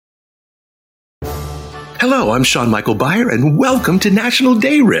Hello, I'm Sean Michael Beyer, and welcome to National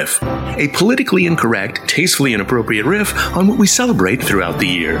Day Riff, a politically incorrect, tastefully inappropriate riff on what we celebrate throughout the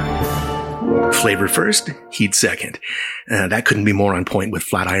year. Flavor first, heat second. That couldn't be more on point with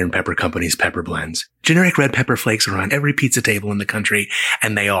Flatiron Pepper Company's pepper blends. Generic red pepper flakes are on every pizza table in the country,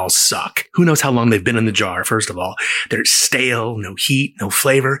 and they all suck. Who knows how long they've been in the jar, first of all. They're stale, no heat, no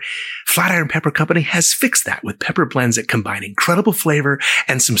flavor. Flatiron Pepper Company has fixed that with pepper blends that combine incredible flavor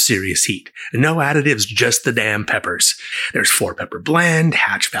and some serious heat. No additives, just the damn peppers. There's 4-pepper blend,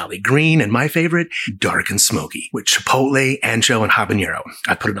 Hatch Valley Green, and my favorite, dark and smoky, with chipotle, ancho, and habanero.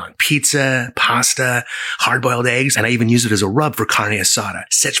 I put it on pizza, pasta, hard-boiled eggs, and I even use it as a rub for carne asada.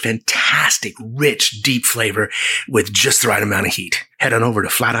 Such fantastic, rich, deep flavor with just the right amount of heat. Head on over to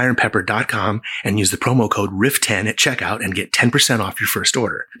flatironpepper.com and use the promo code RIF10 at checkout and get 10% off your first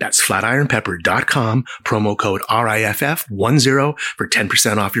order. That's flatironpepper.com, promo code RIFF10 for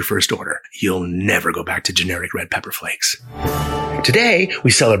 10% off your first order. You'll never go back to generic red pepper flakes. Today,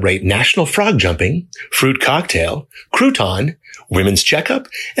 we celebrate National Frog Jumping, Fruit Cocktail, Crouton, Women's Checkup,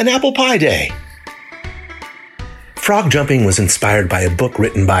 and Apple Pie Day. Frog jumping was inspired by a book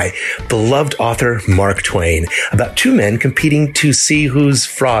written by beloved author Mark Twain about two men competing to see whose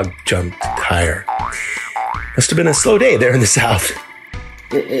frog jumped higher. Must have been a slow day there in the South.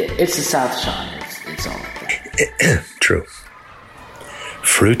 It's the South, Sean. It's all like that. True.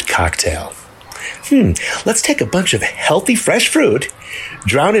 Fruit cocktail. Let's take a bunch of healthy fresh fruit,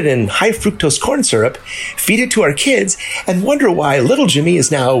 drown it in high fructose corn syrup, feed it to our kids, and wonder why little Jimmy is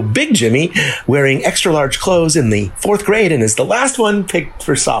now Big Jimmy, wearing extra large clothes in the 4th grade and is the last one picked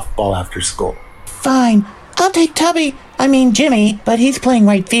for softball after school. Fine. I'll take Jimmy, but he's playing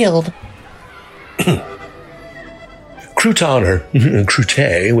right field. Crouton, or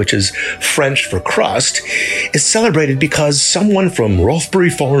croûte, which is French for crust, is celebrated because someone from Rothbury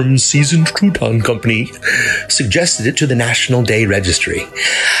Farms Seasoned Crouton Company suggested it to the National Day Registry.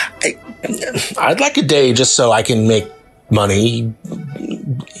 I'd like a day just so I can make money.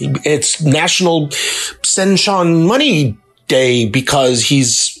 It's National Send Sean Money Day because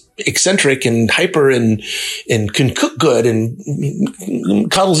he's eccentric and hyper and can cook good and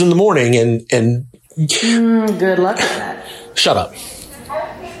cuddles in the morning and good luck with that. Shut up.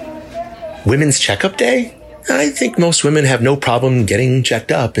 Women's Checkup Day? I think most women have no problem getting checked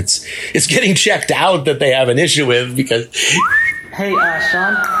up. It's getting checked out that they have an issue with because... Hey,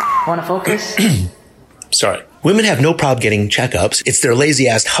 Sean, want to focus? Sorry. Women have no problem getting checkups. It's their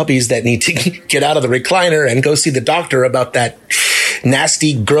lazy-ass hubbies that need to get out of the recliner and go see the doctor about that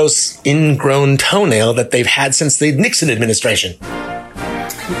nasty, gross, ingrown toenail that they've had since the Nixon administration.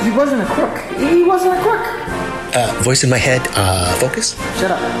 He wasn't a crook. He wasn't a crook. Voice in my head, focus.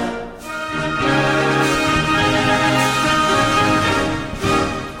 Shut up.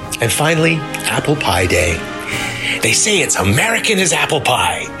 And finally, Apple Pie Day. They say it's American as apple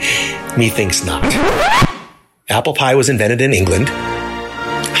pie. Methinks not. Apple pie was invented in England.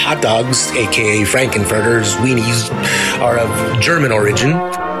 Hot dogs, aka Frankenfurters, weenies, are of German origin.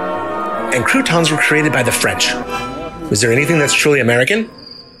 And croutons were created by the French. Was there anything that's truly American?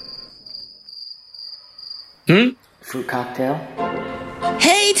 Fruit cocktail.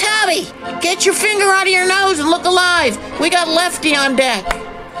 Hey, Tommy! Get your finger out of your nose and look alive! We got Lefty on deck!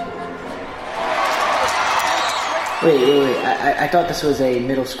 Wait. I thought this was a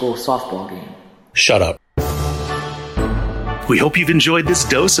middle school softball game. Shut up. We hope you've enjoyed this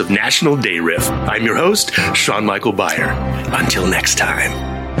dose of National Day Riff. I'm your host, Sean Michael Beyer. Until next time.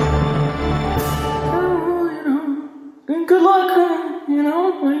 Good luck,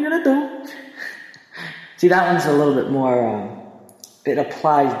 what are you gonna do? See, that one's a little bit more, it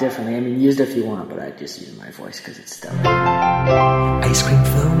applies differently. I mean, use it if you want, but I just use my voice because it's stellar. Ice cream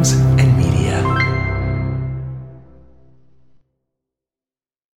films?